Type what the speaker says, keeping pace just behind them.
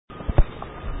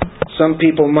Some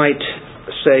people might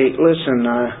say, listen,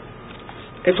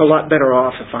 it's a lot better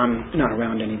off if I'm not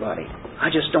around anybody. I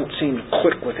just don't seem to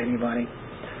click with anybody.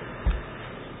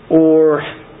 Or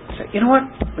say, you know what?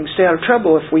 We can stay out of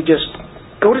trouble if we just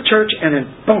go to church and then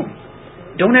boom.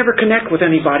 Don't ever connect with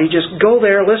anybody. Just go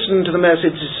there, listen to the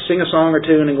message, sing a song or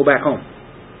two, and then go back home.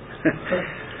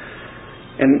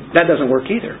 And that doesn't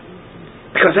work either.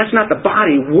 Because that's not the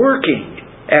body working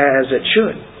as it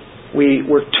should.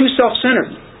 We're too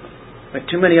self-centered. Like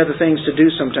too many other things to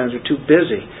do sometimes. We're too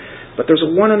busy. But there's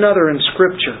a one another in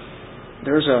Scripture.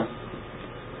 There's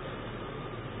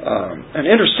an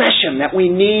intercession that we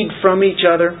need from each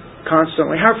other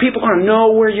constantly. How are people going to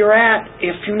know where you're at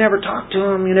if you never talk to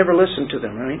them, you never listen to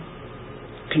them, right?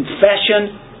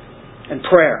 Confession and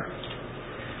prayer.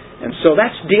 And so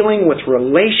that's dealing with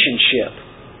relationship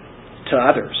to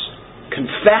others.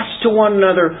 Confess to one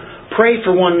another, pray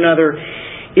for one another.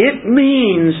 It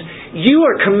means you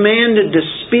are commanded to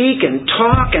speak and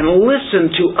talk and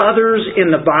listen to others in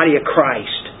the body of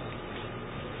Christ.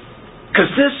 Because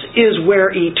this is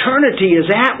where eternity is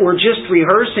at. We're just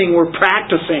rehearsing, we're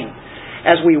practicing.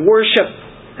 As we worship,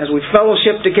 as we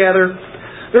fellowship together.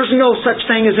 There's no such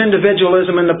thing as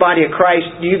individualism in the body of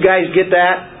Christ. Do you guys get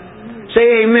that? Say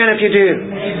amen if you do.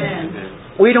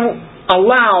 Amen. We don't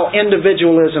allow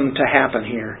individualism to happen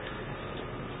here.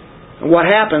 And what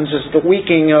happens is the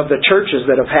weakening of the churches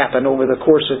that have happened over the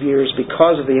course of years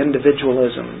because of the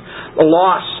individualism. The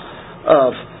loss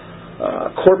of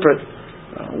corporate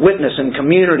witness in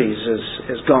communities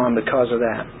is gone because of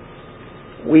that.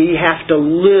 We have to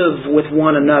live with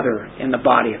one another in the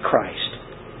body of Christ.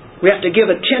 We have to give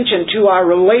attention to our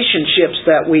relationships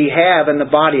that we have in the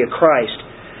body of Christ.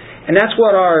 And that's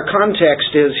what our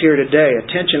context is here today.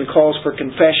 Attention calls for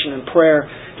confession and prayer,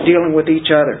 dealing with each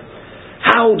other.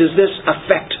 How does this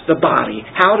affect the body?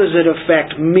 How does it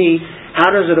affect me?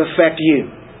 How does it affect you?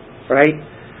 Right?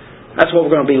 That's what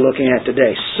we're going to be looking at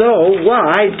today. So,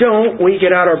 why don't we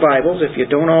get out our Bibles, if you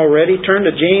don't already, turn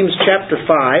to James chapter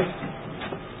 5.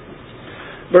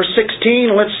 Verse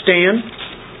 16, let's stand.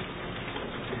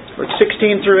 Verse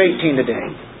 16 through 18 today.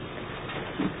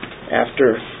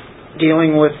 After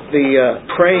dealing with the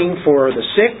praying for the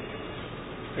sick,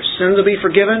 their sins will be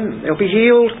forgiven, they'll be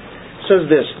healed. It says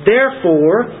this,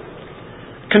 therefore,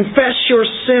 confess your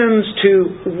sins to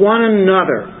one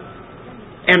another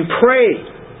and pray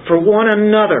for one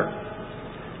another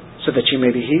so that you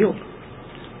may be healed.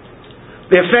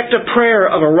 The effective prayer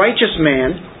of a righteous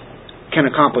man can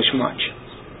accomplish much.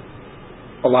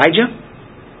 Elijah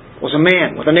was a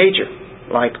man with a nature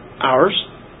like ours,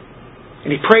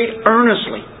 and he prayed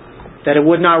earnestly that it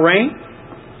would not rain,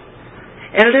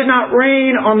 and it did not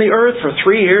rain on the earth for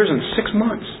 3 years and 6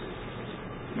 months.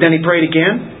 Then he prayed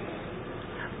again.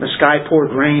 The sky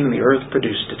poured rain and the earth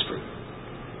produced its fruit.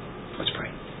 Let's pray.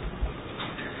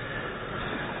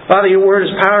 Father, your word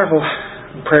is powerful.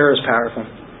 Prayer is powerful.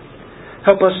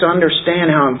 Help us to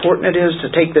understand how important it is to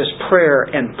take this prayer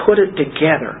and put it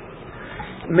together.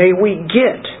 May we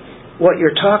get what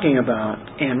you're talking about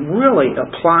and really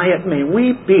apply it. May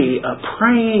we be a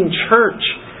praying church.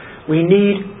 We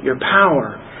need your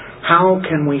power. How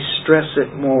can we stress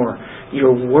it more?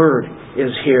 Your word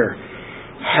is here.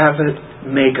 Have it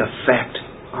make effect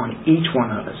on each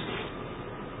one of us.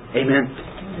 Amen.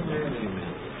 Amen.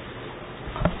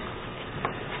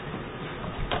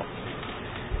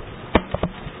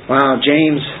 Wow,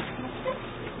 James.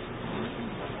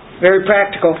 Very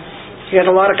practical. He had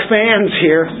a lot of commands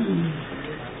here.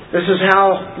 This is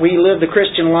how we live the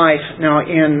Christian life. Now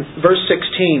in verse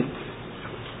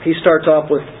 16, he starts off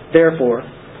with therefore.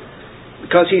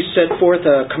 Because he set forth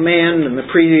a command in the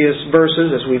previous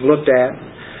verses, as we've looked at,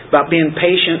 about being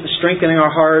patient and strengthening our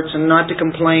hearts and not to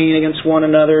complain against one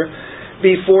another,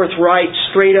 be forthright,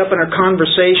 straight up in our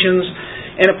conversations,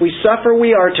 and if we suffer,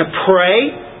 we are to pray,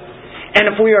 and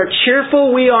if we are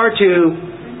cheerful, we are to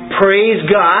praise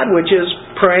God, which is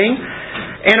praying,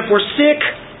 and if we're sick,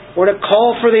 we're to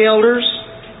call for the elders,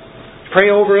 pray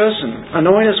over us and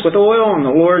anoint us with oil in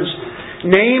the Lord's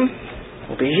name,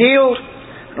 we'll be healed.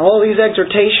 And all these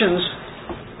exhortations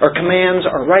or commands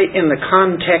are right in the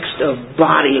context of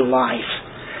body life.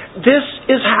 This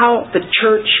is how the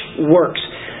church works.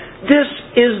 This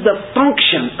is the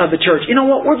function of the church. You know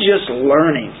what? We're just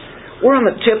learning. We're on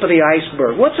the tip of the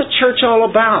iceberg. What's a church all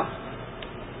about?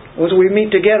 As we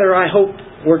meet together, I hope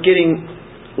we're getting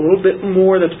a little bit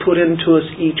more that's put into us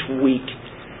each week.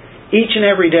 Each and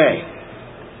every day.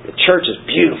 The church is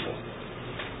beautiful.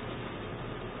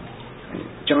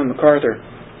 John MacArthur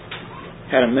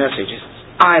had a message. He says,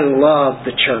 I love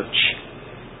the church.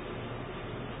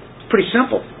 It's pretty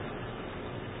simple.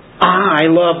 I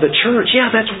love the church.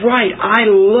 Yeah, that's right. I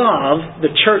love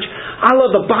the church. I love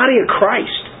the body of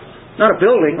Christ. Not a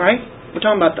building, right? We're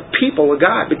talking about the people of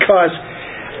God because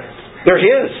they're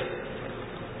His.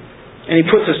 And He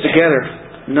puts us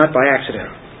together, not by accident.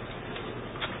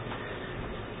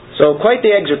 So quite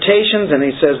the exhortations, and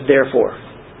he says, therefore.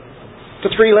 It's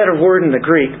a 3-letter word in the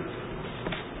Greek,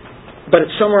 but it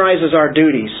summarizes our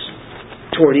duties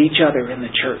toward each other in the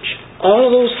church. All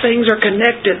of those things are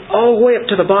connected all the way up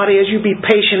to the body as you be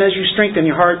patient, as you strengthen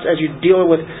your hearts, as you deal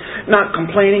with not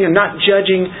complaining and not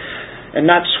judging and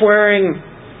not swearing,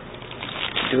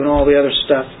 doing all the other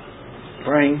stuff,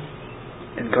 praying.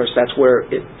 And of course that's where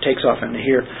it takes off into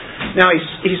here. Now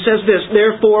he says this,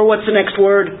 therefore, what's the next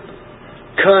word?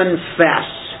 Confess.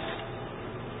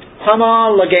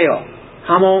 Homologeo.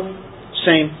 Homo,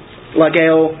 same.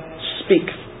 Logeo, speak.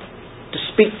 To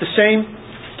speak the same,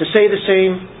 to say the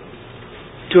same,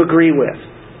 to agree with.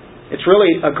 It's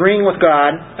really agreeing with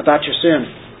God about your sin.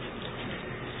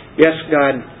 Yes,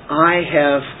 God, I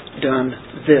have done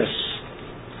this,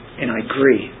 and I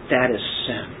agree. That is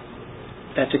sin.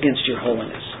 That's against your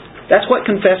holiness. That's what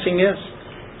confessing is.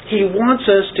 He wants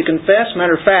us to confess.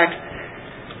 Matter of fact,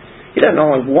 He doesn't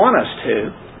only want us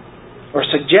to, or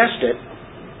suggest it.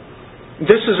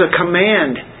 This is a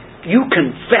command. You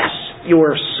confess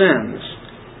your sins.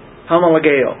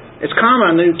 Homologeo. It's common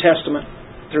in the New Testament.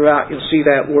 Throughout, you'll see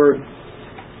that word.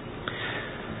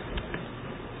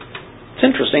 It's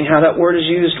interesting how that word is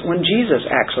used when Jesus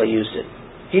actually used it.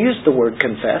 He used the word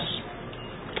confess.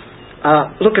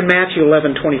 Look in Matthew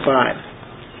 11:25.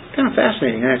 Kind of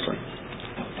fascinating, actually.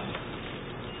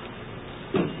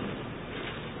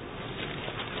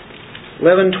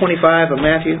 (11:25) of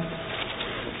Matthew.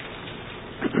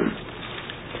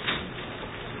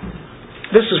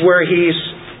 This is where he's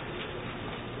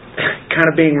kind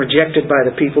of being rejected by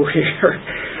the people here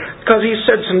because he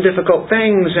said some difficult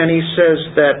things, and he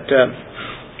says that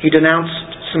he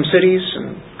denounced some cities,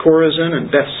 and Chorazin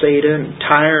and Bethsaida and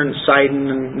Tyre and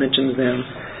Sidon, and mentions them.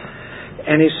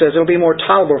 And he says it'll be more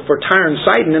tolerable for Tyre and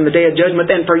Sidon in the day of judgment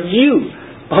than for you.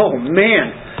 Oh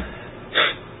man,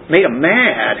 made him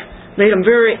mad, made him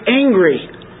very angry.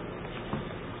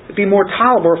 It'd be more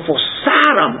tolerable for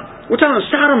Sodom. We're talking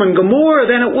Sodom and Gomorrah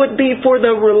than it would be for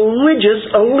the religious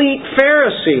elite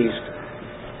Pharisees.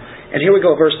 And here we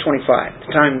go, verse 25.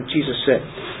 The time Jesus said,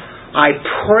 I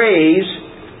praise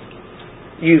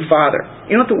you, Father.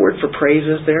 You know what the word for praise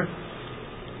is there?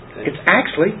 It's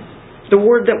actually the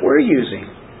word that we're using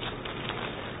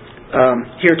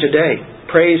here today.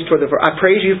 I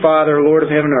praise you, Father, Lord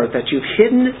of heaven and earth, that you've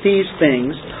hidden these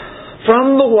things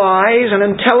from the wise and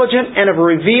intelligent and have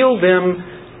revealed them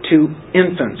to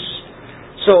infants.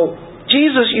 So,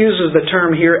 Jesus uses the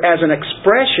term here as an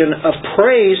expression of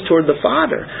praise toward the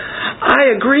Father.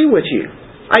 I agree with you.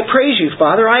 I praise you,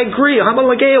 Father. I agree.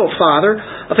 Homologeo, Father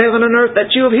of heaven and earth,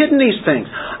 that you have hidden these things.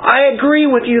 I agree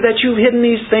with you that you've hidden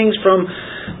these things from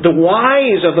the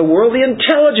wise of the world, the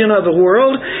intelligent of the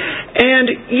world, and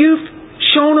you've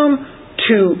shown them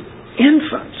to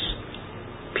infants.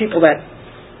 People that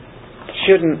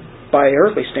shouldn't, by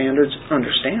earthly standards,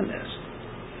 understand this.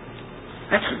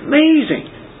 That's amazing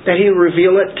that He would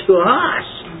reveal it to us.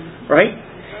 Right?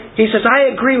 He says,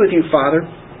 I agree with you, Father.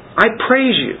 I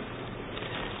praise you.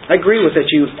 I agree with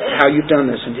how you've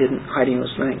done this and hiding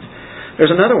those things.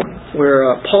 There's another one where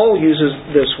Paul uses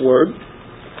this word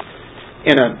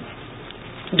in a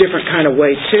different kind of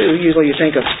way too. Usually you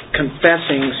think of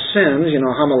confessing sins,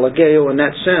 homologeo in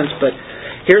that sense, but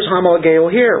here's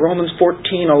homologeo here, Romans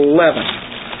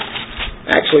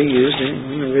 14:11. Actually used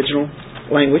in the original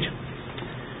language.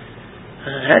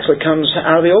 It actually comes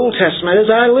out of the Old Testament. As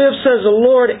I live, says the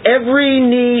Lord, every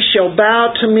knee shall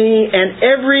bow to me, and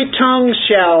every tongue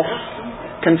shall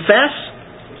confess.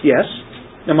 Yes.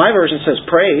 Now my version says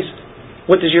praise.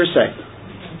 What does yours say?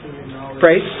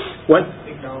 Praise. What?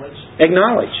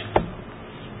 Acknowledge.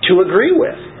 To agree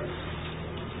with.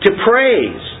 To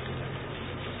praise.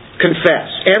 Confess.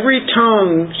 Every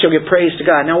tongue shall give praise to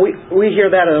God. Now we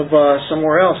hear that of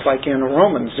somewhere else, like in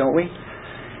Romans, don't we?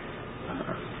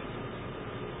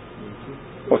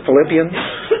 Or Philippians.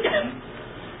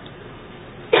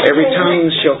 Every tongue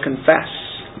shall confess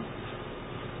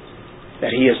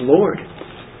that He is Lord.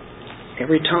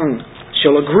 Every tongue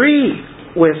shall agree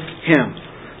with Him.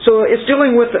 So it's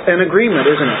dealing with an agreement,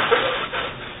 isn't it?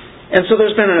 And so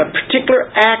there's been a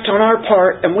particular act on our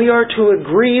part, and we are to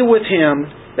agree with Him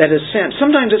that is sent.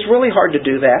 Sometimes it's really hard to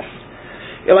do that.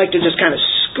 You like to just kind of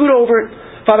scoot over it.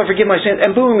 Father, forgive my sins.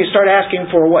 And boom, you start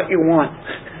asking for what you want.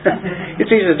 It's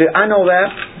easy to do. I know that.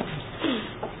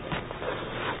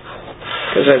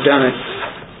 Because I've done it.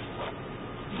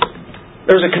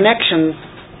 there's a connection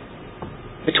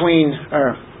between,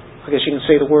 or I guess you can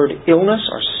say the word illness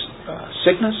or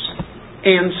sickness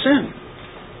and sin.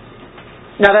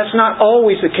 Now that's not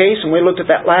always the case, and we looked at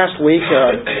that last week.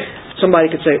 Somebody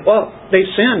could say, well, they've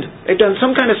sinned. They've done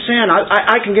some kind of sin.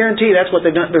 I can guarantee that's what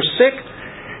they've done. They're sick,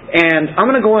 and I'm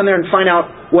going to go in there and find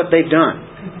out what they've done.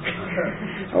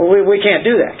 We can't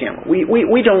do that, can we?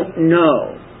 We don't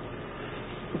know.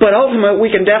 But ultimately,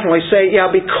 we can definitely say, yeah,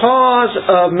 because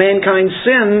of mankind's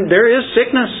sin, there is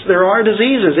sickness. There are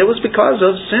diseases. It was because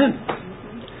of sin.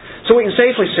 So we can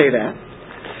safely say that.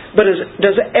 But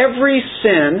does every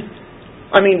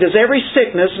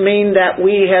sickness mean that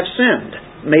we have sinned?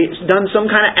 Done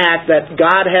some kind of act that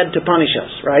God had to punish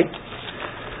us, right?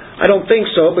 I don't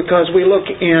think so, because we look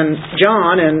in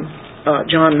John, and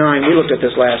John 9, we looked at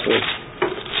this last week.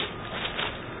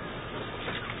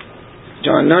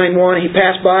 John 9:1, he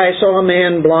passed by, saw a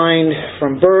man blind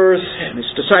from birth, and his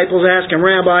disciples asked him,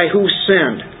 Rabbi, who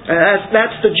sinned?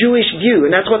 That's the Jewish view,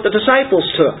 and that's what the disciples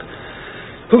took.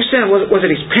 Who sinned? Was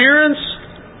it his parents?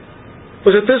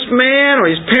 Was it this man or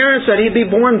his parents that he'd be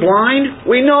born blind?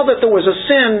 We know that there was a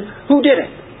sin. Who did it?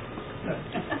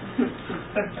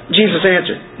 Jesus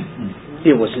answered,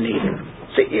 it was neither.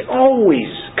 See, it always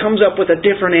comes up with a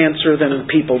different answer than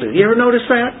people do. You ever notice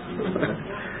that?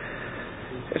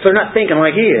 If they're not thinking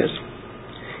like he is.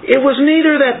 It was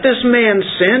neither that this man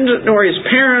sinned, nor his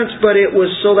parents, but it was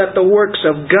so that the works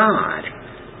of God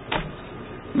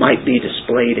might be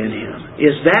displayed in him.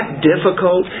 Is that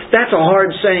difficult? That's a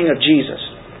hard saying of Jesus.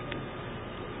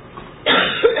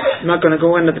 I'm not going to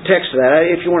go into the text of that.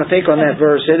 If you want to think on that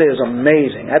verse, it is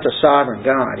amazing. That's a sovereign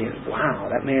God. Wow,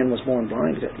 that man was born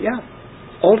blind. Yeah.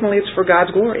 Ultimately, it's for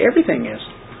God's glory. Everything is.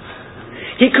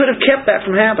 He could have kept that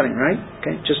from happening, right?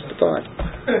 Okay, just a thought.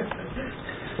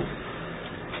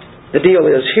 The deal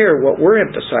is here, what we're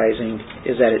emphasizing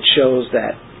is that it shows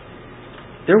that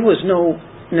there was no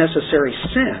necessary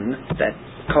sin that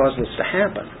caused this to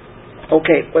happen.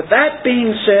 Okay, with that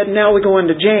being said, now we go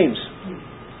into James.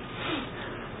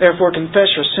 Therefore,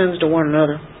 confess your sins to one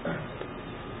another.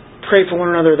 Pray for one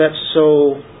another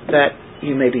so that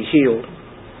you may be healed.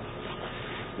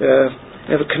 We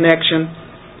have a connection.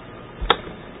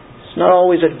 It's not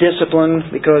always a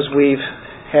discipline because we've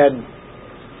had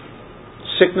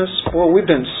sickness. Well, we've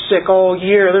been sick all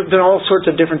year. There have been all sorts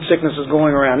of different sicknesses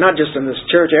going around, not just in this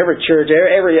church, every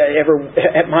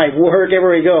at my work,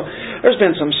 everywhere we go. There's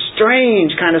been some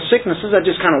strange kind of sicknesses that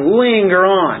just kind of linger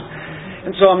on.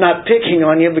 And so I'm not picking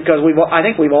on you because I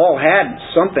think we've all had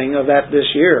something of that this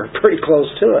year, pretty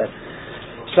close to it.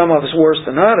 Some of us worse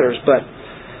than others, but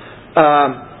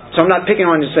so I'm not picking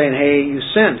on you saying, hey, you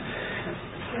sinned.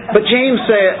 But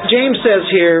James says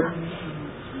here,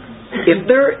 if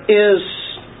there is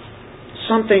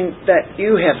something that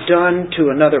you have done to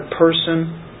another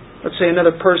person, let's say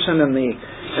another person in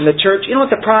the church, you know what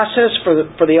the process for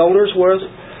the elders was?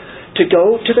 To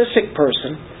go to the sick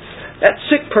person. That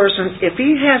sick person, if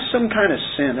he has some kind of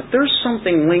sin, if there's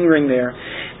something lingering there,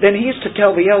 then he is to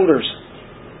tell the elders.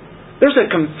 There's a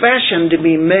confession to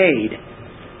be made.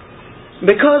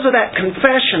 Because of that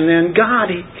confession, then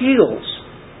God heals.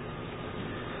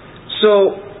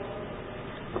 So,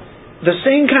 the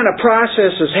same kind of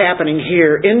process is happening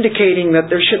here, indicating that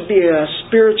there should be a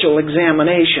spiritual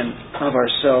examination of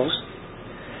ourselves.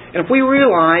 And if we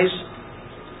realize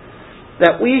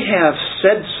that we have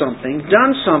said something,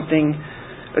 done something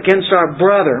against our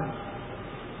brother,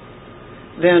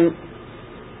 then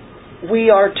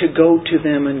we are to go to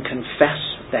them and confess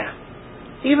that.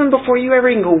 Even before you ever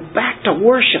even go back to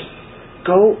worship,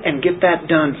 go and get that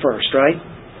done first, right?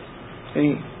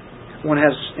 Anyone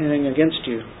has anything against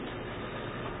you?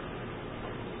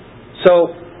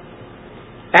 So,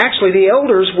 actually the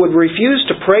elders would refuse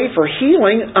to pray for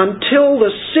healing until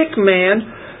the sick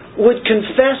man would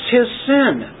confess his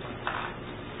sin.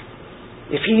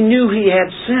 If he knew he had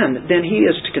sinned, then he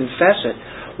is to confess it.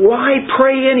 Why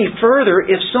pray any further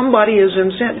if somebody is in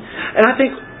sin? And I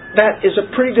think that is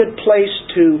a pretty good place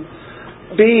to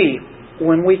be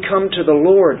when we come to the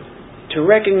Lord, to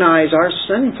recognize our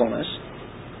sinfulness.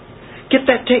 Get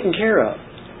that taken care of.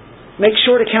 Make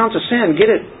short accounts of sin. Get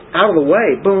it out of the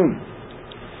way. Boom.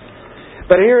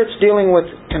 But here it's dealing with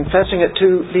confessing it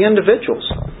to the individuals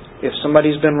if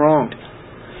somebody's been wronged.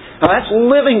 Now that's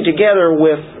living together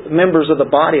with members of the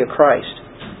body of Christ.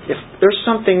 If there's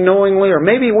something knowingly, or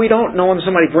maybe we don't know and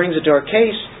somebody brings it to our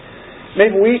case,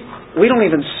 maybe we don't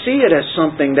even see it as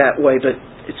something that way, but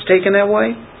it's taken that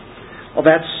way. Well,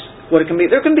 that's what it can be.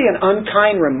 There can be an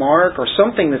unkind remark or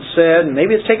something that's said, and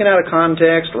maybe it's taken out of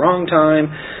context, wrong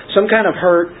time, some kind of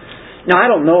hurt. Now, I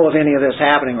don't know of any of this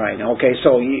happening right now. Okay,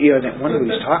 so you wonder what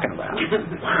he's talking about.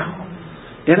 Wow.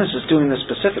 Dennis is doing this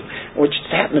specific, which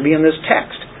happened to be in this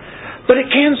text. But it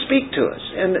can speak to us.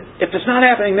 And if it's not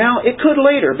happening now, it could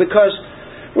later. Because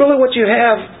really what you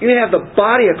have the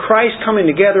body of Christ coming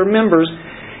together, members.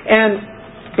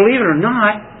 And believe it or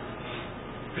not,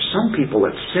 there's some people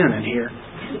that sin in here.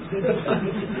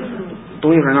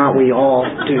 Believe it or not, we all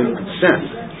do sin,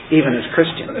 even as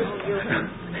Christians.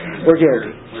 We're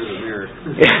guilty.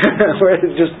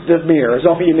 Just the mirror is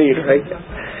all you need, right?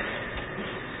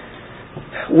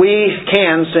 We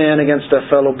can sin against a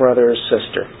fellow brother or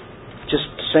sister. Just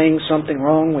saying something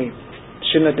wrong, we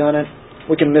shouldn't have done it.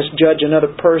 We can misjudge another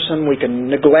person. We can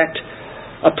neglect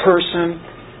a person.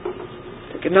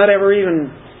 We could not ever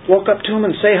even walk up to him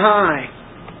and say hi.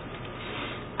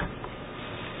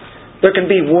 There can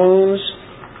be wounds.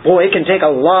 Boy, it can take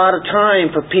a lot of time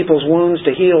for people's wounds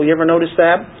to heal. You ever notice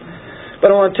that? But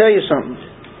I want to tell you something.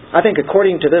 I think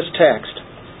according to this text,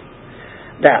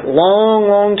 that long,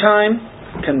 long time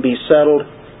can be settled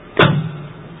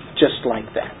just like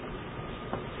that.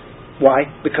 Why?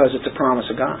 Because it's a promise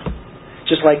of God.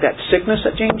 Just like that sickness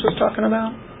that James was talking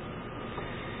about.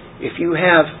 If you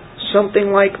have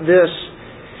something like this,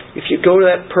 if you go to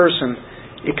that person,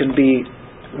 it can be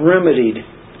remedied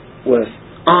with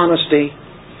honesty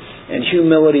and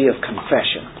humility of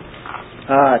confession.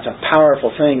 It's a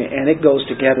powerful thing, and it goes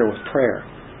together with prayer.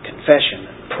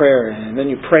 Confession, prayer, and then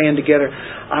you praying together.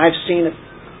 I've seen it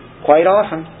quite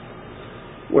often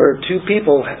where two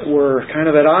people were kind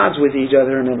of at odds with each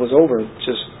other, and it was over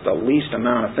just the least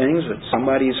amount of things that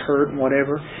somebody's hurt and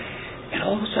whatever. And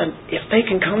all of a sudden, if they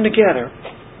can come together,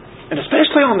 and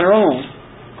especially on their own,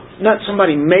 not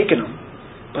somebody making them,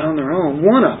 but on their own,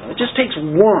 one of them. It just takes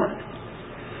one.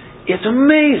 It's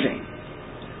amazing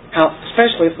how,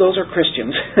 especially if those are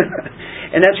Christians,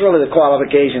 and that's really the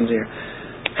qualifications here,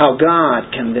 how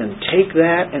God can then take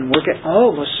that and work it.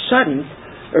 All of a sudden,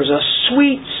 there's a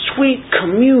sweet, sweet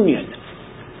communion.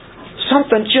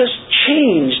 Something just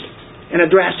changed in a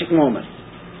drastic moment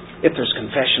if there's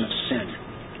confession of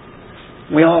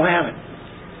sin. We all have it.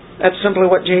 That's simply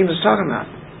what James is talking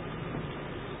about.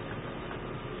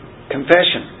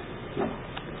 Confession.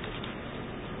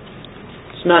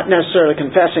 It's not necessarily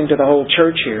confessing to the whole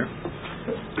church here.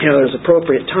 There's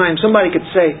appropriate time. Somebody could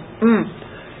say,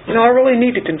 I really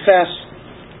need to confess.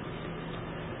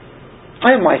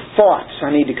 I have my thoughts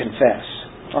I need to confess.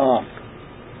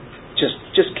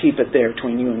 Just keep it there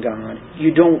between you and God.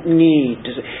 You don't need to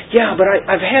say, but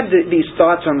I've had these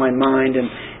thoughts on my mind and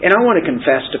I want to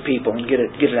confess to people and get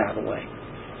it out of the way.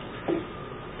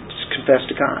 Confess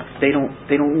to God. They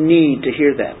don't need to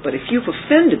hear that. But if you've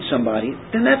offended somebody,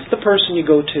 then that's the person you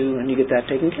go to and you get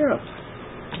that taken care of.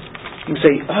 You can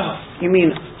say, you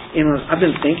mean, I've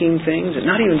been thinking things and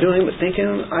not even doing but thinking.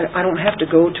 I don't have to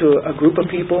go to a group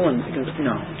of people and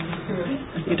no,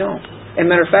 you don't. As a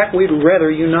matter of fact, we'd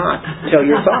rather you not tell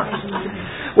your thoughts.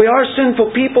 We are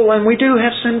sinful people and we do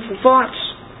have sinful thoughts.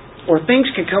 Or things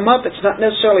can come up. It's not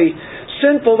necessarily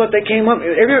sinful that they came up.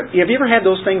 Have you ever had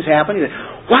those things happen? You say,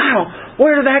 wow,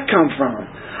 where did that come from?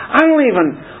 I don't even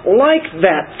like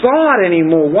that thought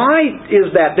anymore. Why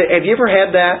is that? Have you ever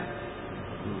had that?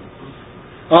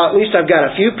 At least I've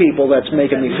got a few people that's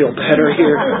making me feel better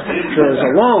here. So I was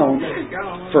alone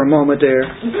for a moment there.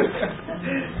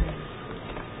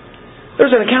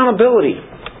 There's an accountability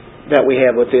that we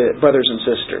have with the brothers and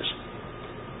sisters.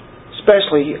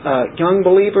 Especially young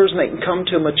believers, and they can come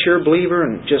to a mature believer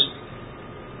and just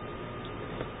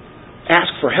ask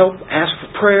for help, ask for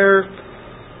prayer.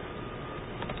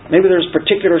 Maybe there's a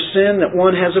particular sin that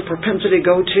one has a propensity to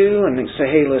go to, and they say,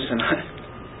 hey, listen,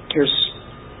 here's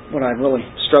what I really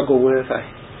struggle with. I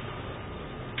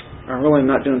really am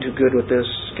not doing too good with this.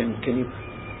 Can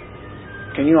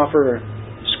you offer a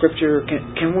scripture?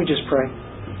 Can we just pray?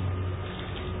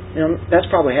 That's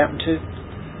probably happened too.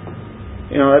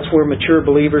 That's where mature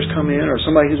believers come in, or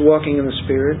somebody who's walking in the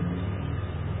Spirit,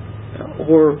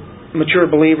 or mature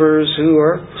believers who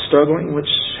are struggling,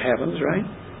 which happens, right?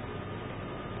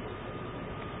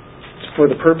 It's for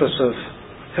the purpose of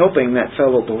helping that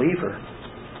fellow believer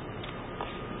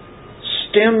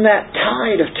stem that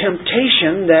tide of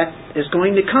temptation that is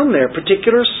going to come there,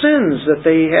 particular sins that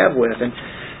they have with, and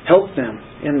help them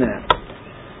in that.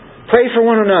 Pray for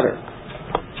one another.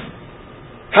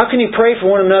 How can you pray for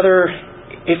one another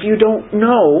if you don't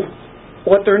know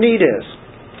what their need is?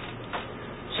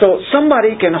 So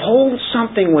somebody can hold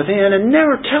something within and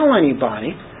never tell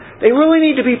anybody. They really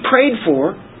need to be prayed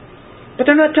for, but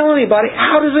they're not telling anybody.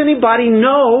 How does anybody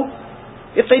know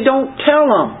if they don't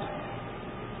tell them?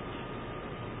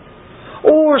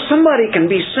 Or somebody can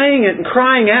be saying it and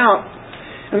crying out,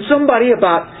 And somebody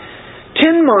about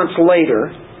 10 months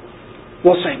later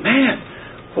will say, man,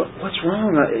 what's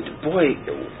wrong? Boy,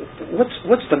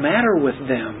 what's the matter with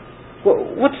them?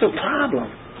 What's the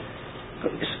problem?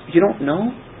 You don't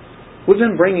know? We've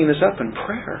been bringing this up in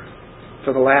prayer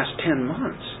for the last 10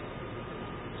 months.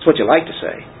 That's what you like to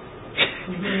say.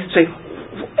 Say,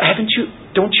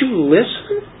 don't you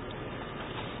listen?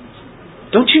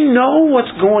 Don't you know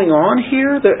what's going on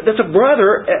here? There's a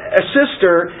brother, a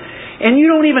sister, and you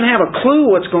don't even have a clue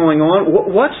what's going on.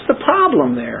 What's the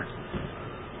problem there?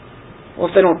 Well,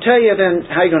 if they don't tell you, then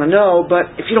how are you going to know?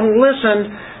 But if you don't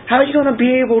listen, how are you going to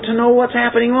be able to know what's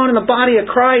happening on in the body of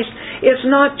Christ? It's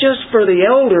not just for the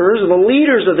elders, the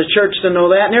leaders of the church to know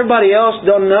that, and everybody else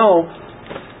don't know.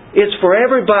 It's for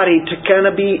everybody to kind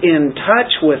of be in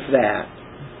touch with that.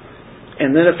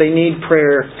 And then if they need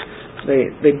prayer,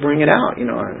 they bring it out.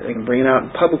 They can bring it out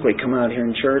and publicly come out here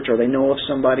in church, or they know of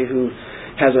somebody who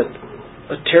has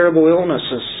a terrible illness,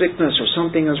 a sickness, or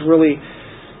something is really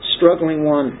struggling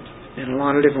one in a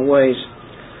lot of different ways.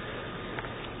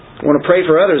 I want to pray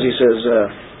for others, he says.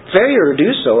 Failure to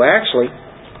do so, actually,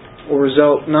 will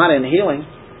result not in healing,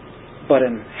 but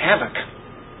in havoc.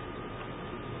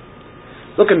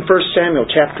 Look in 1 Samuel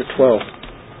chapter 12.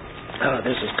 Oh,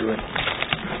 this is good.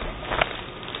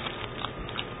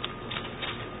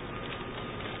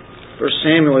 First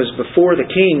Samuel is before the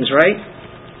kings, right?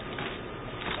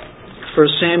 1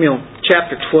 Samuel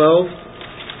chapter 12,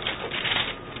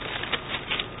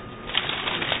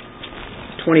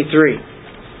 23.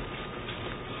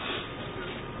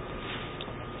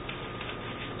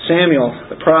 Samuel,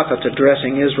 the prophet,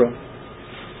 addressing Israel.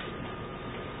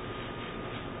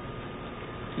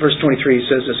 Verse 23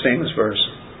 says this famous verse.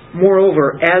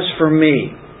 Moreover, as for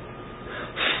me,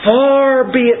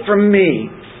 far be it from me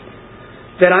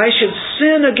that I should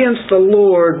sin against the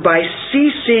Lord by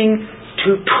ceasing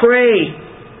to pray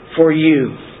for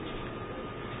you.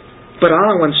 But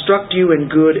I will instruct you in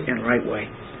good and right way.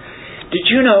 Did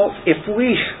you know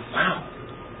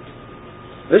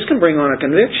this can bring on a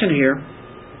conviction here.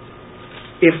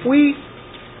 If we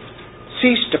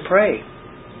cease to pray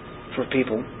for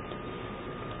people,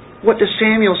 what does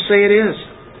Samuel say it is?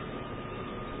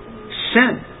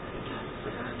 Sin.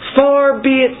 Far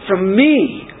be it from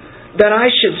me that I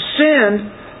should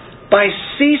sin by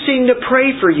ceasing to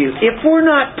pray for you. If we're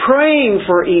not praying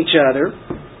for each other,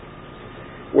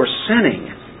 we're sinning.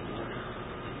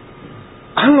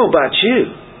 I don't know about you,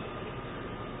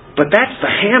 but that's the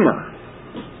hammer.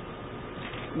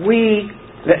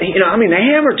 The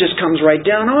hammer just comes right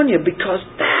down on you, because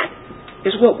that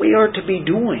is what we are to be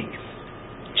doing.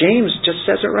 James just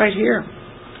says it right here.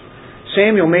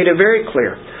 Samuel made it very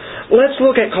clear. Let's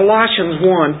look at Colossians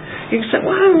 1. You can say,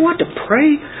 well, I don't know what to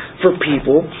pray for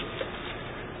people.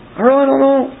 Or I don't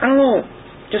know.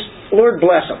 Just, Lord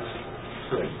bless them.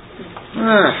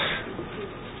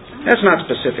 That's not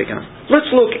specific enough. Let's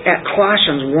look at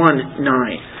Colossians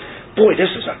 1:9. Boy,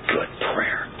 this is a good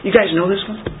prayer. You guys know this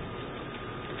one?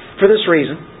 For this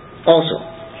reason, also,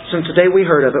 since the day we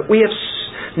heard of it, we have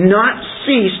not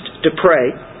ceased to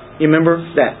pray. You remember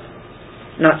that?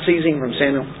 Not ceasing from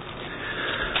Samuel.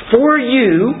 For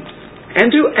you,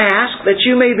 and to ask that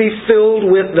you may be filled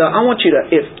with the... I want you to,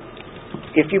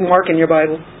 if you mark in your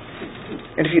Bible,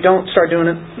 and if you don't, start doing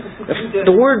it.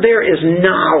 The word there is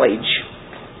knowledge.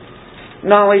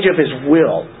 Knowledge of His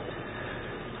will.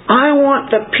 I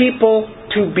want the people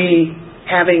to be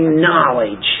having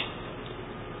knowledge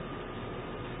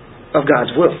of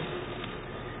God's will.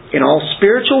 In all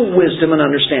spiritual wisdom and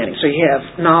understanding. So you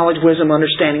have knowledge, wisdom,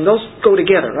 understanding. Those go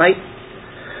together, right?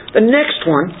 The next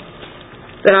one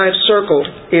that I've circled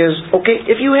is,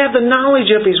 if you have the knowledge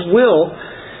of His will,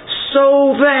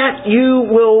 so that you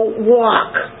will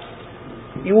walk,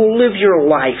 you will live your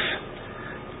life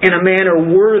in a manner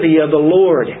worthy of the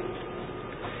Lord.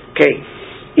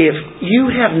 If you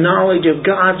have knowledge of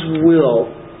God's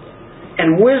will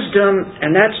and wisdom,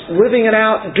 and that's living it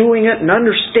out, doing it, and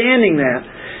understanding that,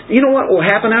 you know what will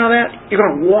happen out of that? You're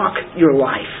going to walk your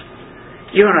life.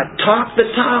 You're going to talk the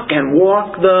talk and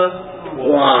walk the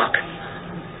walk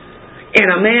in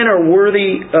a manner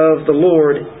worthy of the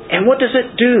Lord. And what does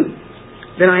it do?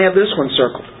 Then I have this one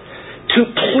circled. To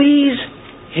please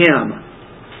Him.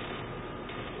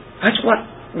 That's what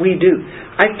we do.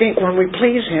 I think when we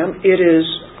please Him, it is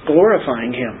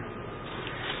glorifying Him.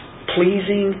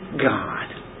 Pleasing God.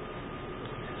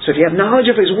 So if you have knowledge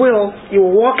of His will, you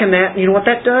will walk in that. And you know what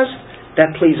that does?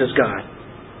 That pleases God.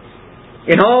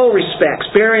 In all respects,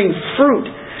 bearing fruit.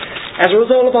 As a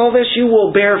result of all this, you will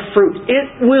bear fruit.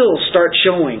 It will start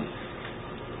showing.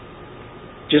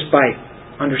 Just by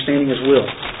understanding His will.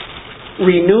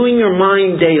 renewing your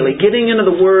mind daily, getting into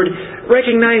the Word,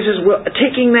 recognizes,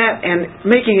 taking that and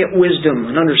making it wisdom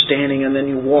and understanding, and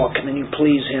then you walk and then you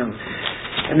please Him.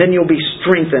 And then you'll be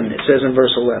strengthened, it says in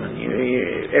verse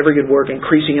 11. Every good work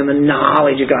increasing in the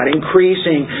knowledge of God.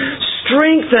 Increasing.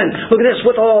 Strengthened. Look at this.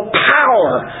 With all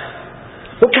power.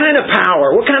 What kind of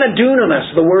power? What kind of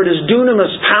dunamis? The word is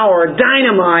dunamis, power,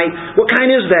 dynamite. What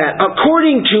kind is that?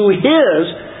 According to His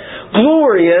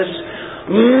glorious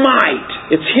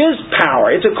might. It's His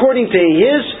power. It's according to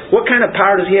His... What kind of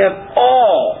power does He have?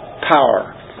 All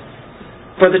power.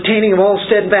 For the attaining of all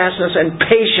steadfastness and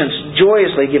patience,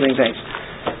 joyously giving thanks.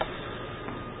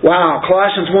 Wow,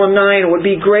 Colossians 1:9, it would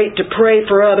be great to pray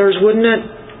for others, wouldn't it?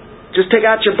 Just take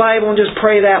out your Bible and just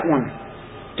pray that one.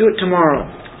 Do it tomorrow.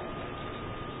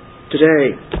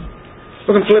 Today.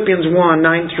 Look in Philippians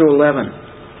 1:9 through 11.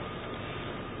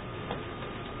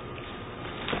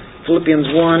 Philippians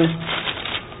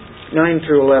 1:9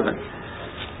 through 11.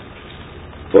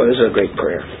 Boy, this is a great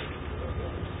prayer.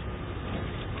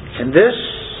 And this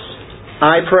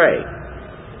I pray.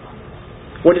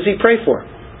 What does he pray for?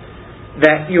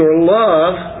 That your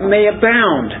love may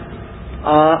abound.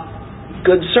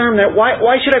 Good sermon there.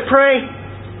 Why should I pray?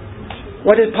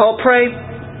 What did Paul pray?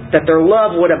 That their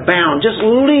love would abound. Just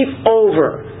leap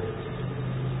over.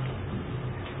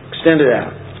 Extend it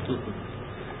out.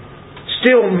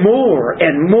 Still more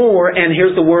and more, and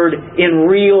here's the word, in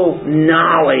real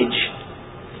knowledge.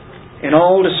 In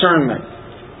all discernment.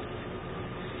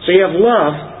 So you have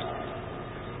love.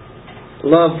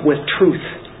 Love with truth.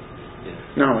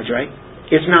 Knowledge, right?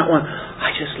 It's not one,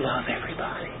 I just love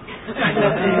everybody. I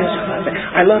love this, I love that.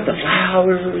 I love the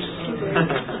flowers.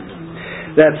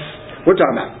 We're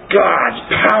talking about God's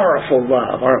powerful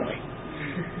love, aren't we?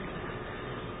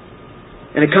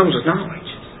 And it comes with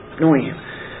knowledge. Knowing Him.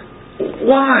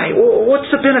 Why? What's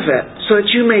the benefit? So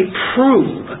that you may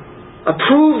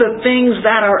approve the things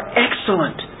that are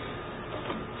excellent.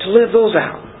 To live those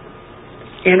out.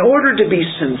 In order to be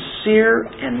sincere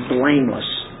and blameless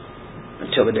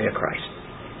until the day of Christ.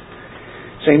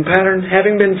 Same pattern,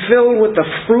 having been filled with the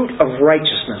fruit of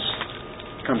righteousness,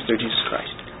 comes through Jesus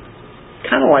Christ.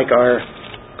 Kind of like our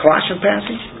Colossian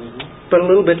passage, but a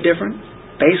little bit different.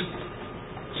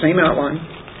 Same outline.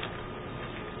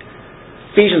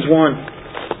 Ephesians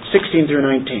 1:16 through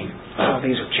 19. Oh,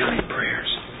 these are giant prayers.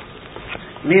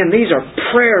 Man, these are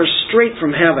prayers straight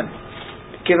from heaven,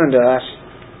 given to us.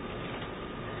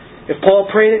 If Paul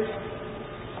prayed it,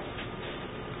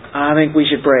 I think we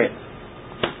should pray it.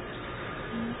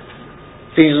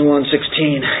 Ephesians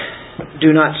 1:16.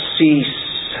 Do not cease.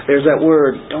 There's that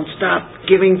word. Don't stop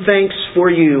giving thanks for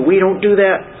you. We don't do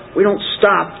that. We don't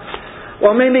stop.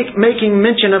 Well, making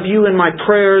mention of you in my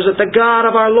prayers, that the God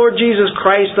of our Lord Jesus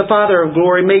Christ, the Father of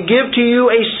glory, may give to you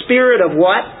a spirit of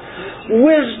what?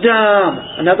 Wisdom.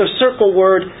 Another circle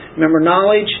word. Remember,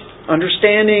 knowledge,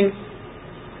 understanding,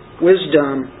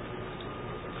 wisdom.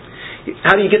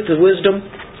 How do you get the wisdom?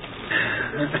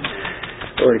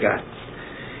 Glory to God.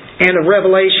 And of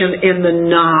revelation in the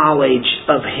knowledge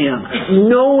of Him.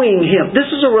 Knowing Him. This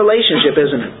is a relationship,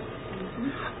 isn't it?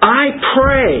 I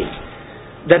pray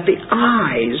that the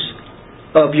eyes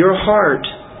of your heart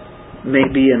may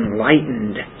be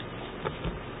enlightened.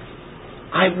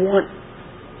 I want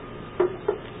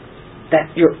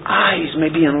that your eyes may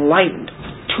be enlightened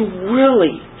to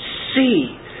really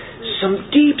see some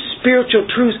deep spiritual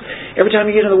truths. Every time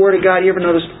you get into the Word of God, you ever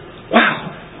notice,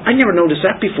 wow, I never noticed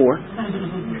that before.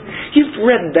 You've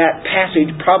read that passage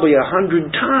probably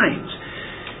 100 times.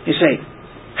 You say,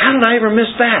 how did I ever miss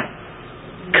that?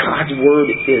 God's Word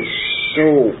is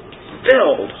so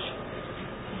filled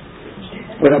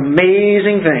with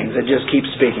amazing things that just keeps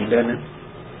speaking, doesn't it?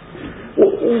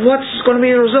 What's going to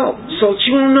be the result? So that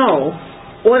you'll know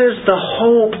what is the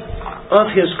hope of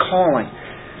His calling.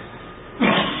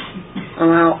 And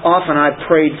how often I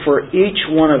prayed for each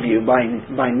one of you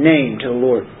by name to the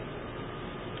Lord.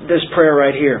 This prayer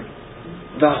right here.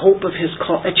 The hope of His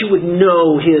call. That you would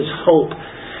know His hope.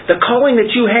 The calling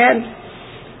that you had,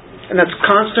 and that's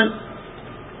constant,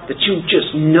 that you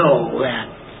just know that.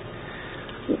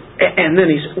 And then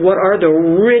what are the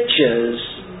riches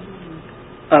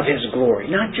of His glory?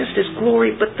 Not just His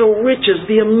glory, but the riches,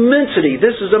 the immensity.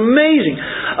 This is amazing.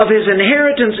 Of His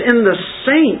inheritance in the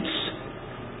saints.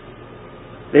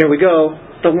 There we go.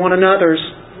 The one another's.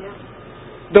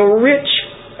 The rich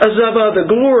as of the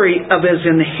glory of His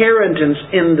inheritance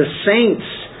in the saints.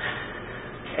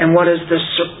 And what is the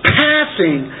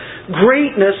surpassing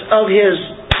greatness of His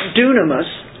dunamis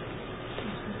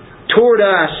toward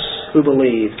us who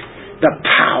believe. The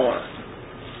power.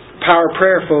 Power of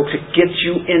prayer, folks. It gets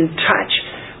you in touch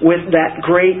with that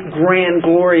great, grand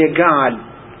glory of God.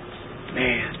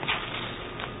 Man.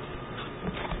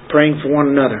 Praying for one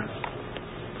another.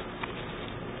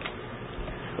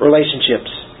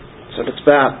 Relationships. So it's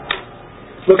about.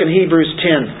 Look in Hebrews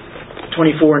 10,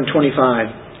 24 and 25.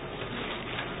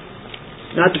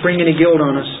 Not to bring any guilt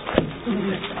on us.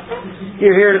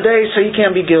 You're here today, so you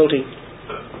can't be guilty.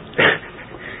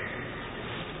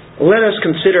 Let us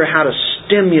consider how to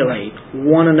stimulate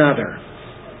one another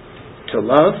to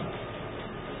love,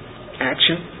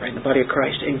 action, right in the body of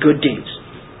Christ, and good deeds.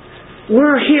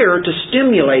 We're here to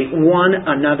stimulate one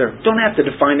another. Don't have to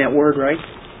define that word, right?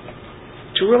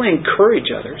 To really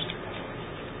encourage others.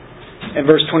 And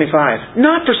verse 25,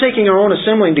 not forsaking our own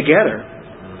assembling together,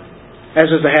 as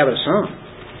is the habit of some.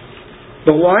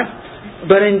 But what?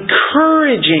 But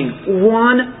encouraging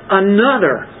one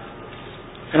another.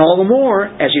 And all the more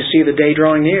as you see the day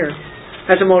drawing near.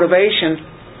 That's a motivation.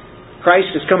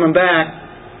 Christ is coming back.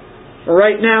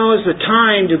 Right now is the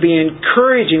time to be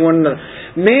encouraging one another.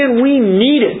 Man, we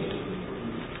need it.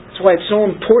 That's why it's so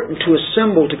important to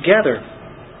assemble together.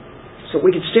 So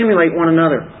we can stimulate one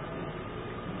another.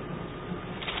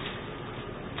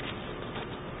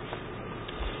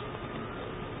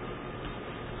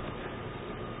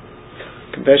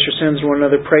 Confess your sins to one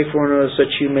another. Pray for one another so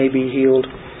that you may be healed.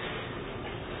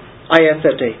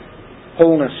 Ayethete,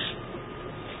 wholeness.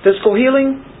 Physical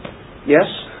healing? Yes.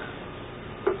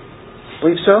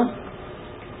 Believe so.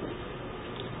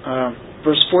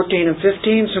 Verse 14 and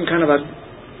 15, some kind of a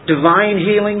divine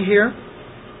healing here.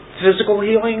 Physical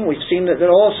healing. We've seen that it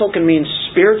also can mean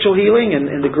spiritual healing.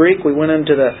 In the Greek, we went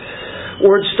into the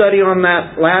word study on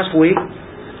that last week.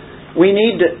 We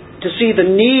need to see the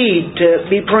need to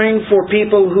be praying for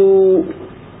people who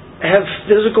have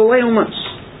physical ailments.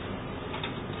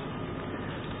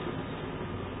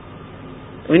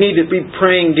 We need to be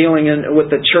praying, dealing with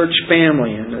the church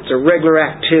family, and it's a regular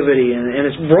activity, and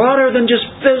it's broader than just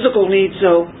physical needs,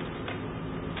 so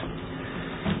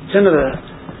it's into the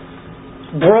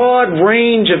broad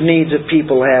range of needs that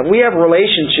people have. We have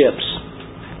relationships.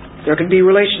 There can be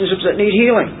relationships that need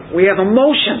healing. We have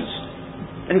emotions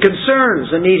and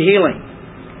concerns that need healing.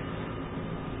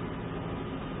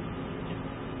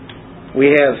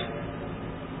 We have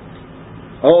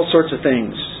all sorts of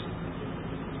things.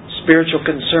 Spiritual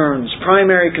concerns,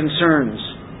 primary concerns,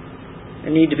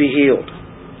 that need to be healed.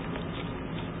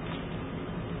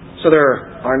 So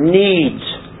there are needs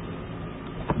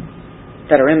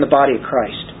that are in the body of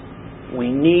Christ. We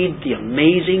need the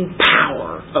amazing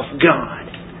power of God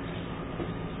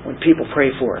when people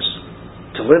pray for us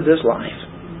to live this life.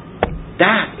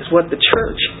 That is what the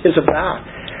church is about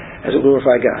as we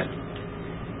glorify God.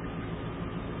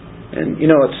 And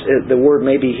it's the word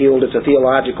may be healed. It's a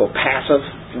theological passive.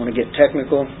 If you want to get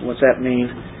technical, what's that mean?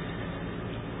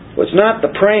 Well, it's not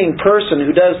the praying person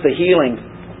who does the healing,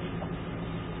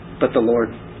 but the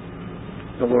Lord.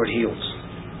 The Lord heals.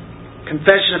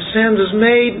 Confession of sins is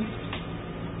made.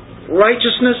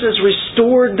 Righteousness is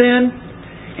restored then.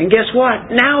 And guess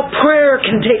what? Now prayer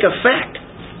can take effect.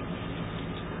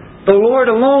 The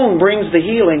Lord alone brings the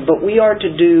healing, but we are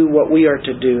to do what we are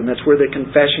to do. And that's where the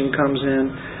confession comes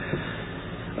in.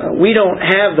 We don't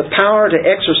have the power to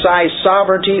exercise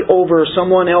sovereignty over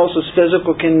someone else's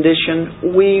physical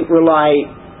condition. We rely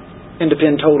and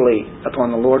depend totally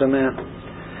upon the Lord on that.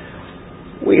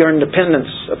 We are in dependence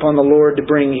upon the Lord to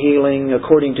bring healing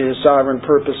according to His sovereign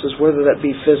purposes, whether that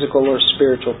be physical or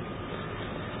spiritual.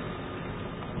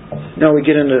 Now we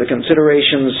get into the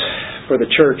considerations for the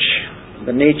church,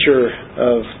 the nature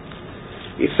of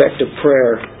effective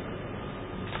prayer.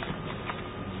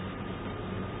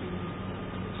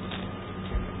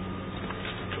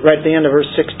 Right at the end of verse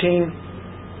 16,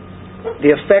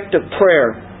 the effective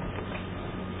prayer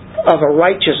of a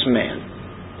righteous man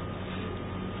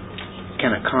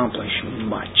can accomplish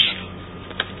much.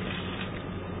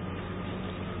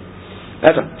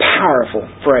 That's a powerful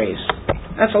phrase.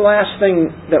 That's the last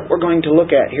thing that we're going to look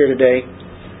at here today.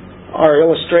 Our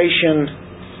illustration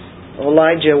of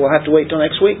Elijah will have to wait till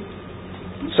next week.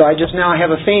 So I just now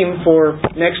have a theme for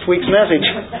next week's message.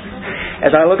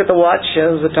 As I look at the watch,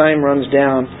 as the time runs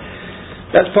down.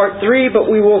 That's part 3, but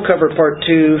we will cover part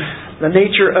 2. The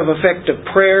nature of effective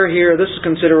prayer here. This is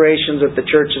considerations that the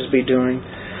churches be doing.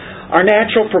 Our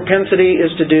natural propensity is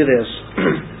to do this.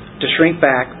 To shrink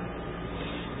back.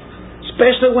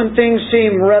 Especially when things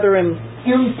seem rather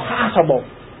impossible.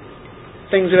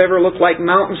 Things that ever look like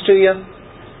mountains to you.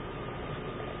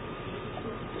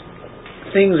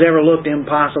 Things ever looked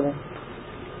impossible.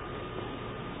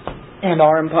 And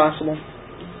are impossible.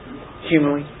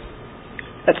 Humanly.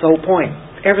 That's the whole point.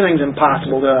 Everything's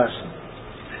impossible to us.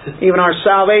 Even our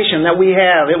salvation that we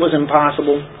have, it was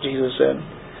impossible, Jesus said.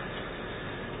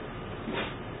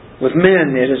 With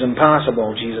men it is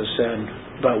impossible, Jesus said,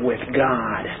 but with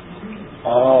God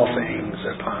all things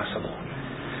are possible.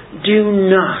 Do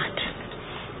not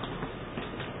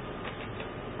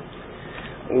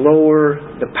lower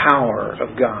the power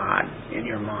of God in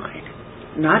your mind.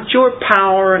 Not your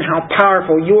power and how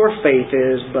powerful your faith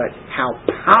is, but how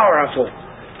powerful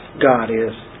God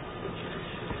is.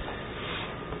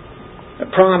 The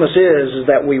promise is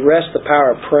that we rest the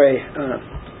power of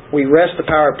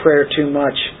prayer too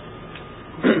much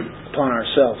upon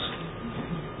ourselves.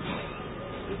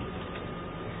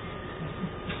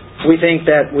 We think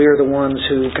that we're the ones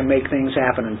who can make things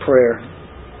happen in prayer.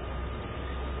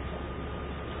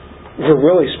 We're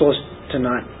really supposed to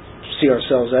not see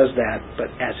ourselves as that, but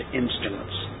as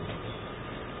instruments.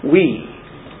 We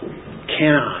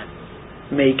cannot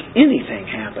make anything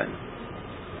happen,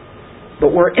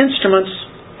 but we're instruments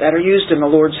that are used in the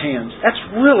Lord's hands. That's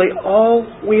really all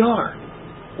we are.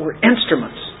 We're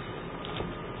instruments,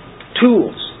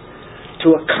 tools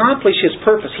to accomplish His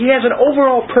purpose. He has an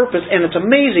overall purpose, and it's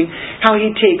amazing how He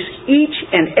takes each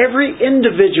and every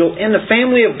individual in the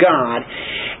family of God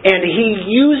and He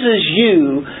uses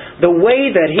you the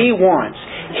way that He wants.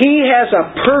 He has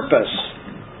a purpose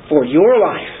for your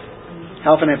life.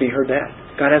 How often have you heard that?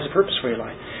 God has a purpose for your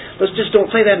life. Let's just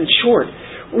don't say that in short.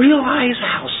 Realize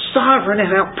how sovereign and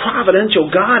how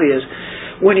providential God is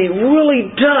when He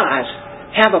really does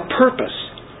have a purpose.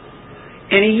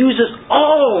 And He uses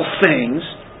all things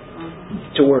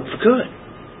to work for good.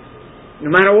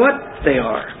 No matter what they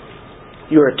are.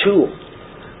 You're a tool.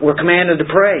 We're commanded to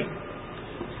pray.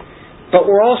 But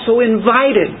we're also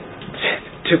invited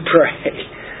to pray.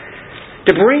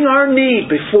 To bring our need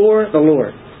before the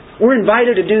Lord. We're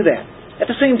invited to do that. At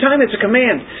the same time, it's a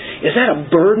command. Is that a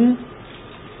burden?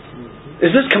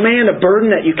 Is this command a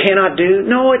burden that you cannot do?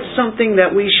 No, it's something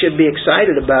that we should be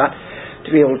excited about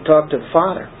to be able to talk to the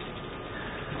Father.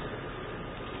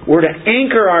 We're to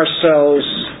anchor ourselves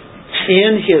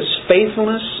in His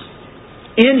faithfulness,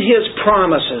 in His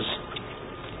promises.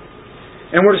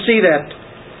 And we're to see that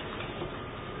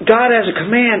God has a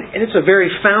command, and it's a very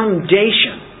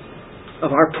foundation of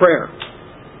our prayer.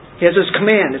 He has this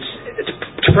command. It's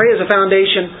to pray as a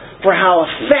foundation for how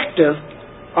effective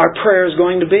our prayer is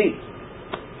going to be.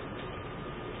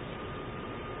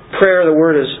 Prayer, the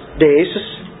word is deesis.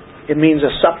 It means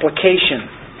a supplication,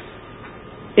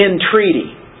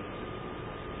 entreaty.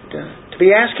 To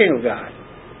be asking of God.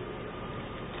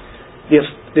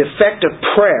 The effective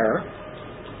prayer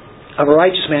of a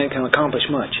righteous man can accomplish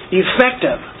much. The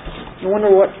effective. You wonder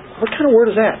what kind of word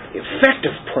is that?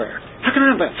 Effective prayer. How can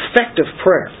I have an effective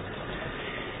prayer?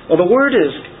 Well, the word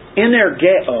is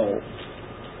energeo.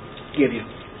 Give you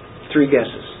 3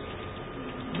 guesses.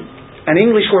 An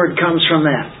English word comes from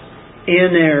that.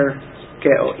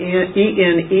 Energeo.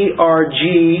 E-N-E-R-G-E.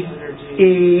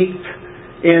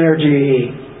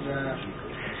 Energy.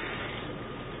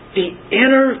 The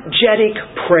energetic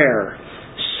prayer.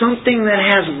 Something that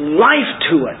has life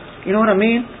to it. You know what I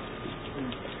mean?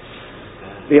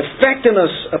 The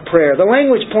effectiveness of prayer. The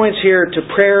language points here to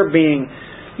prayer being,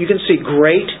 you can see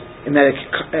great, in that it's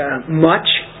much.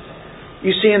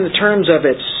 You see in the terms of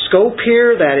its scope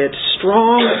here that it's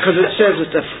strong, because it says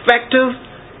it's effective,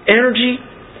 energy,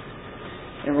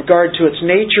 in regard to its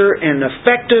nature, and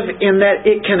effective in that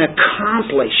it can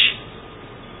accomplish.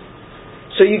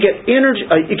 So you get energy,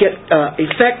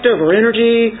 effective or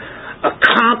energy,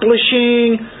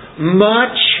 accomplishing,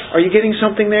 much. Are you getting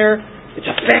something there? It's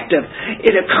effective.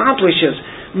 It accomplishes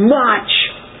much.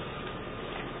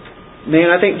 Man,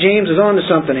 I think James is on to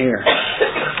something here.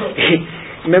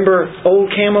 Remember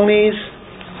old camel knees?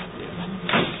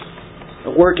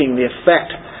 Working the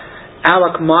effect.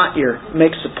 Alec Motyer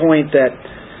makes the point that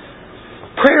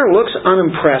prayer looks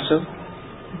unimpressive.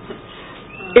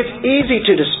 It's easy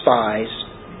to despise,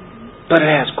 but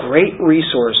it has great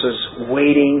resources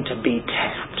waiting to be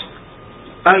tapped.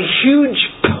 A huge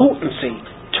potency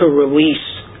to release.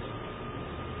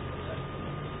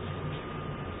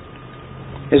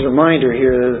 His reminder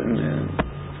here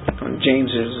on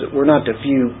James is that we're not to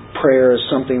view prayer as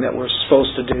something that we're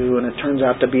supposed to do and it turns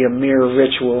out to be a mere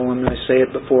ritual and I say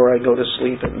it before I go to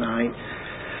sleep at night.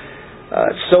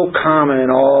 It's so common in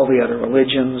all the other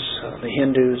religions, the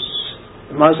Hindus,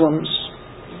 the Muslims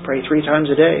pray 3 times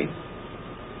a day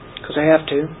because they have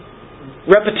to.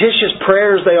 Repetitious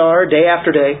prayers they are, day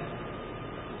after day.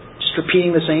 Just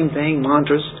repeating the same thing,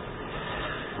 mantras.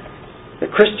 The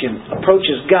Christian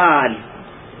approaches God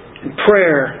in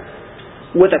prayer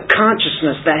with a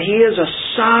consciousness that He is a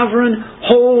sovereign,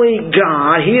 holy, only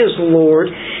God. He is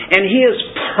Lord. And He has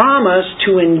promised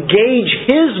to engage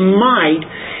His might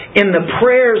in the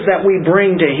prayers that we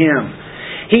bring to Him.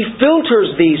 He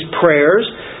filters these prayers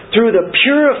through the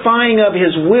purifying of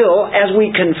His will as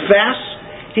we confess.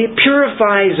 He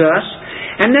purifies us.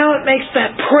 And now it makes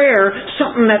that prayer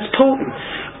something that's potent.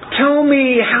 Tell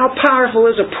me how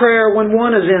powerful is a prayer when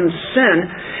one is in sin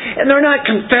and they're not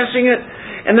confessing it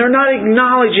and they're not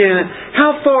acknowledging it.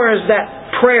 How far is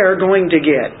that prayer going to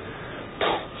get?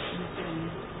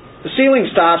 The ceiling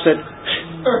stops at...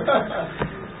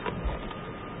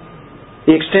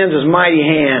 He extends His mighty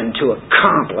hand to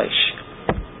accomplish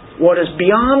what is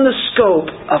beyond the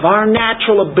scope of our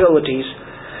natural abilities.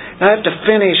 I have to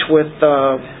finish with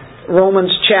Romans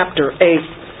chapter 8.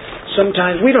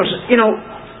 Sometimes we don't...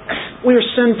 we are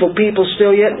sinful people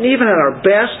still yet, and even at our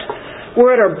best,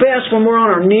 we're at our best when we're on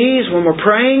our knees, when we're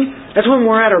praying. That's when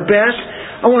we're at our best.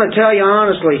 I want to tell you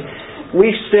honestly,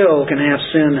 we still can have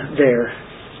sin there,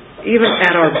 even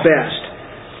at our best.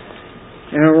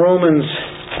 And in Romans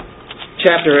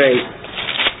chapter 8,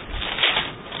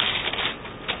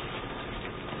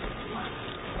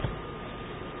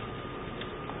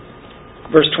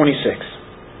 verse 26.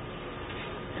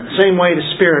 In the same way, the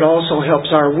Spirit also helps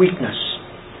our weakness.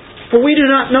 For we do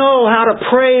not know how to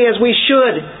pray as we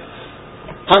should.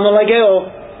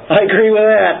 Homilegeo, I agree with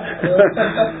that.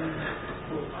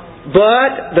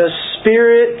 But the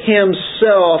Spirit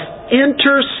Himself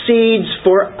intercedes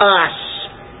for us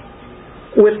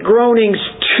with groanings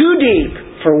too deep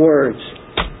for words.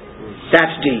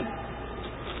 That's deep.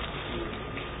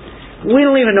 We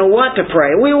don't even know what to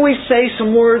pray. We always say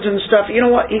some words and stuff. You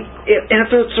know what? And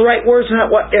if it's the right words,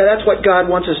 that's what God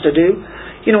wants us to do.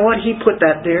 You know what? He put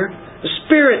that there. The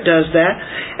Spirit does that.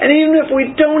 And even if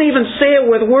we don't even say it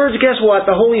with words, guess what?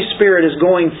 The Holy Spirit is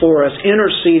going for us,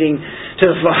 interceding to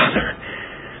the Father.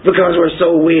 Because we're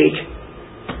so weak.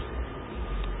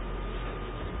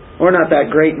 We're not that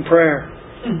great in prayer.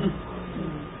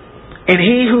 And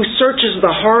He who searches the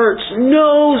hearts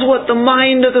knows what the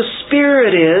mind of the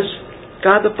Spirit is.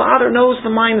 God the Father knows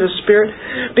the mind of the Spirit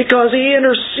because He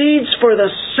intercedes for the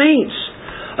saints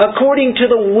according to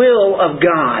the will of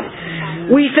God.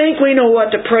 We think we know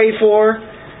what to pray for,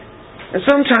 and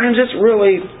sometimes it's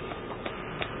really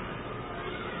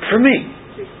for me.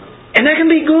 And that can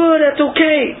be good, that's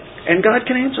okay. And God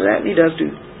can answer that, and He does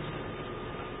do.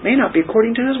 May not be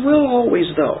according to His will always,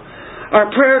 though.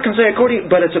 Our prayer can say,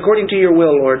 but it's according to Your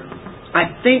will, Lord.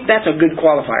 I think that's a good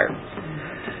qualifier.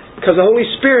 Because the Holy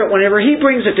Spirit, whenever He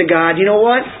brings it to God, you know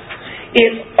what?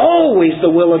 It's always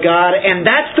the will of God, and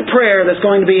that's the prayer that's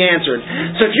going to be answered.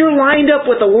 So if you're lined up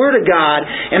with the Word of God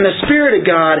and the Spirit of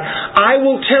God, I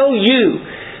will tell you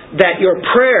that your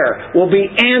prayer will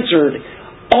be answered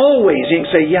always. You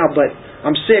can say, yeah, but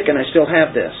I'm sick and I still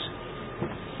have this.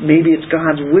 Maybe it's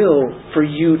God's will for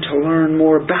you to learn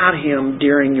more about Him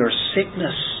during your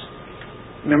sickness.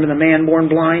 Remember the man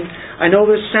born blind? I know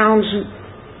this sounds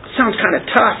kind of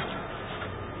tough.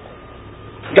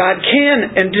 God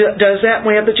can and does that.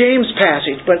 We have the James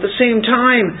passage. But at the same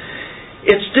time,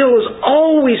 it still is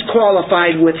always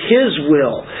qualified with His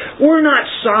will. We're not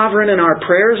sovereign in our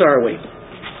prayers, are we?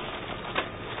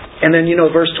 And then,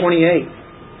 verse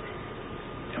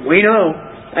 28. We know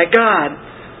that God,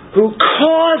 who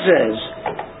causes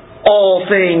all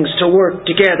things to work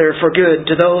together for good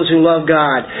to those who love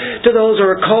God, to those who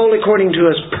are called according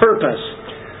to His purpose.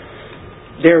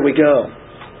 There we go.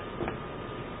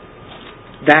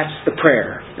 That's the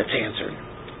prayer that's answered,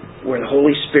 where the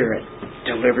Holy Spirit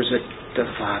delivers it to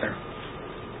the Father.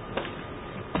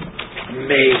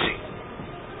 Amazing.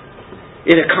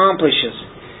 It accomplishes.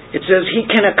 It says He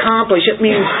can accomplish. It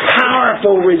means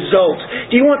powerful results.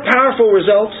 Do you want powerful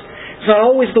results? It's not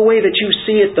always the way that you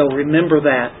see it, though. Remember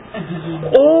that.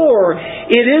 Or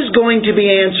it is going to be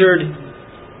answered,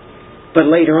 but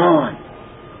later on.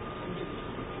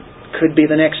 Could be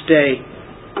the next day.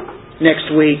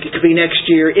 Next week, it could be next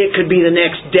year, it could be the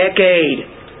next decade.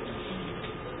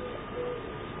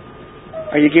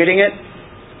 Are you getting it?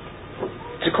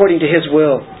 It's according to His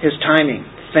will, His timing.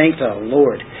 Thank the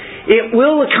Lord. It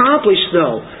will accomplish,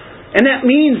 though. And that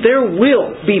means there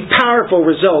will be powerful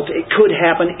results. It could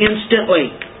happen instantly.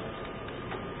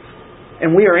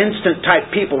 And we are instant type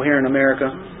people here in America.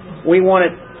 We want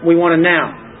it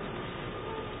now.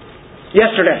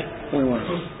 Yesterday, we want it.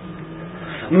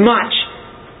 Much.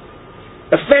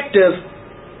 Effective,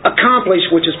 accomplish,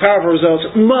 which is powerful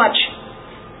results. Much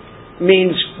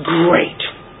means great.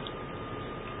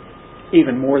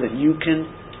 Even more than you can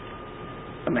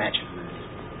imagine.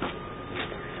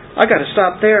 I got to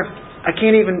stop there. I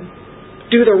can't even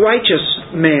do the righteous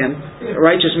man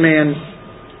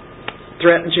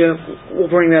threatens you, we'll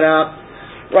bring that out.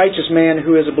 Righteous man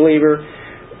who is a believer,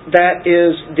 that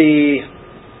is the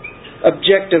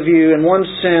objective view. In one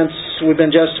sense, we've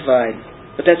been justified.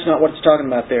 But that's not what it's talking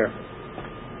about there.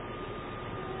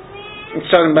 It's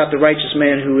talking about the righteous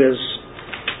man who is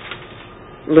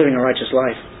living a righteous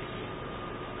life.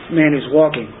 A man who's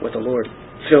walking with the Lord,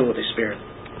 filled with His Spirit.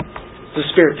 The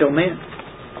Spirit-filled man.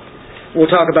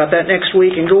 We'll talk about that next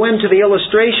week and go into the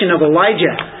illustration of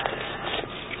Elijah.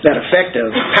 That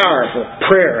effective, powerful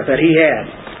prayer that he had.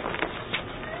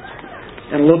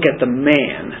 And look at the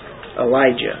man,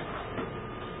 Elijah,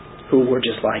 who we're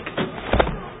just like.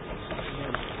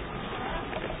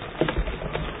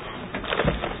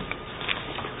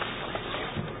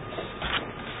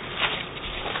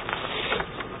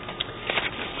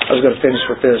 I was going to finish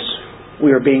with this.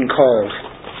 We are being called.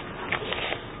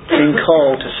 Being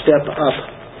called to step up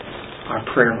our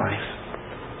prayer life.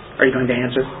 Are you going to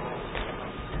answer?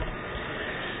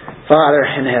 Father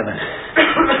in heaven,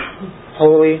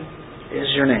 holy is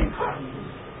your name.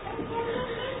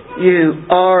 You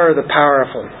are the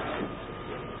powerful,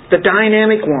 the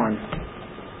dynamic one.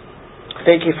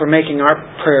 Thank you for making our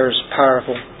prayers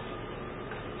powerful.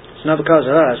 It's not because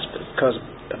of us, but because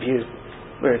of you.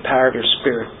 We're the power of your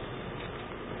Spirit.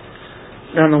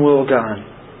 Done the will of God.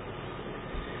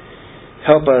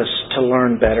 Help us to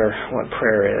learn better what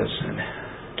prayer is and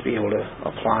to be able to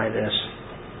apply this.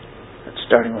 That's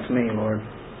starting with me, Lord.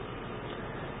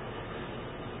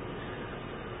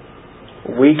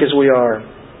 Weak as we are,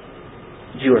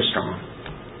 you are strong.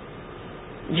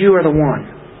 You are the one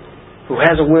who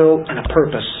has a will and a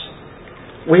purpose.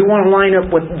 We want to line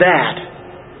up with that.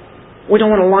 We don't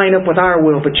want to line up with our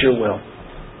will, but your will.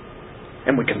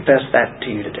 And we confess that to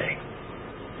you today.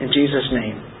 In Jesus'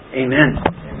 name,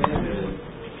 amen.